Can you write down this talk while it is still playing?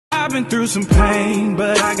I've been through some pain,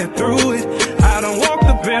 but I got through it. I done walked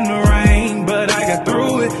up in the rain, but I got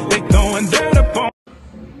through it. They throwing dirt up on.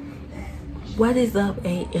 What is up,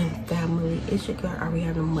 AM family? It's your girl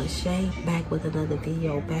Ariana Mache, back with another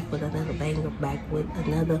video, back with another banger, back with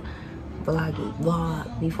another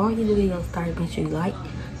vlog. Before you do the video start, make sure you like,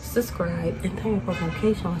 subscribe, and turn your post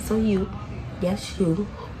notification on so you, yes you,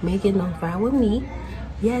 may get notified with me,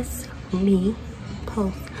 yes me,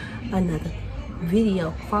 post another video.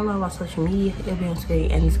 Follow our social media, it'll be on screen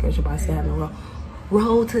and the description box down the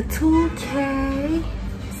road to 2K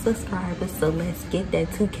subscribers. So let's get that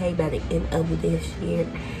 2K by the end of this year,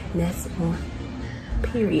 and that's on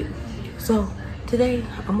period. So today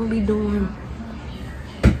I'm gonna be doing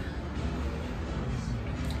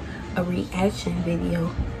a reaction video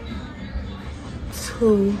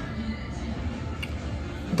to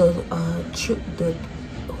the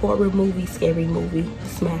horror movie, scary movie,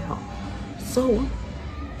 Smile. So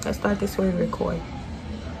let's start this way record.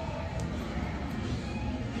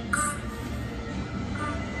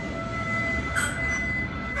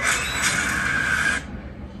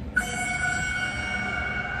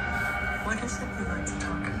 What is it we like to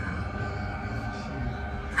talk about?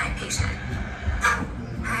 Hi, patient.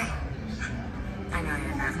 Hi. I know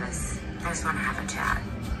you're nervous. I just want to have a chat.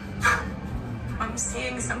 I'm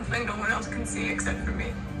seeing something no one else can see except for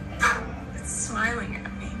me. It's smiling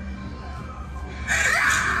at me.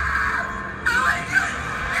 Oh my God.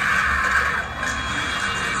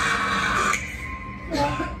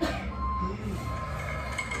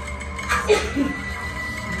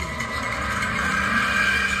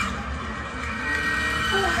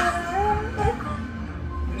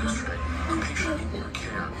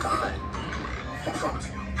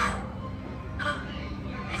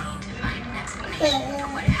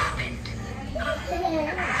 What happened?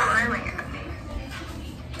 Smiling at me.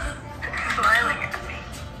 Smiling at me.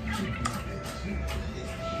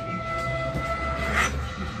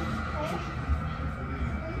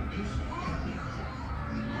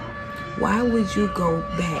 Why would you go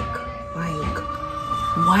back? Like,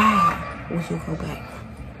 why would you go back?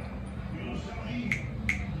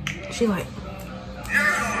 She like,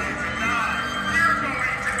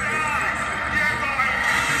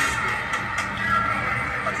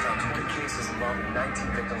 cases involving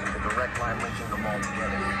 19 victims with a direct line linking them all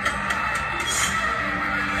together.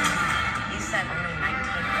 You said only 19.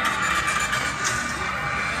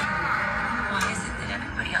 Why is it that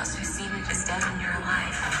everybody else who's seen it is dead and you're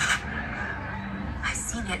alive? I've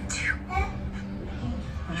seen it too.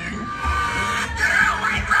 You? Get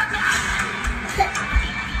away from me!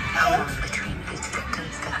 How long between each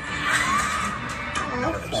victim's death?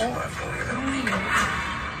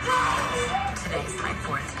 Today's my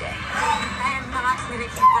 4th day. I am not gonna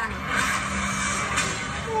keep running.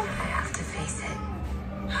 I have to face it.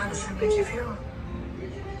 How does that make you feel?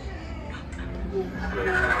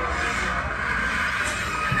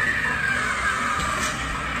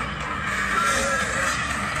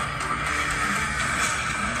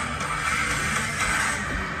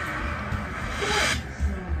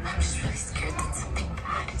 I'm just really scared that something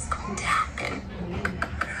bad is going to happen.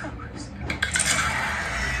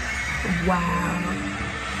 wow.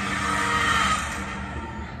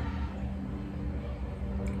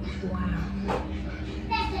 Wow.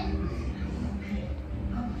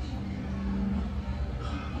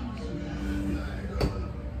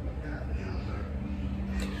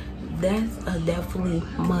 That's a definitely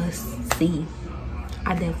must see.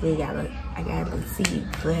 I gotta see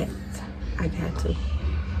that. I got to.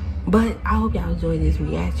 But I hope y'all enjoy this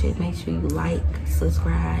reaction. Make sure you like,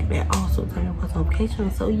 subscribe, and also turn on post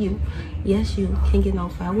notifications so you, yes you, can get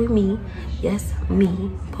notified with me, yes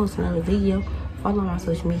me, post another video. Follow my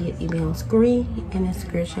social media, email on screen and the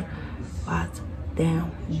description box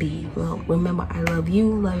down below. Remember, I love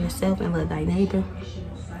you, love yourself, and love thy neighbor.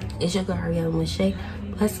 It's your girl Ariana Mache.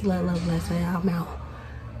 Bless, love, bless, I'm out.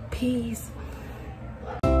 Peace.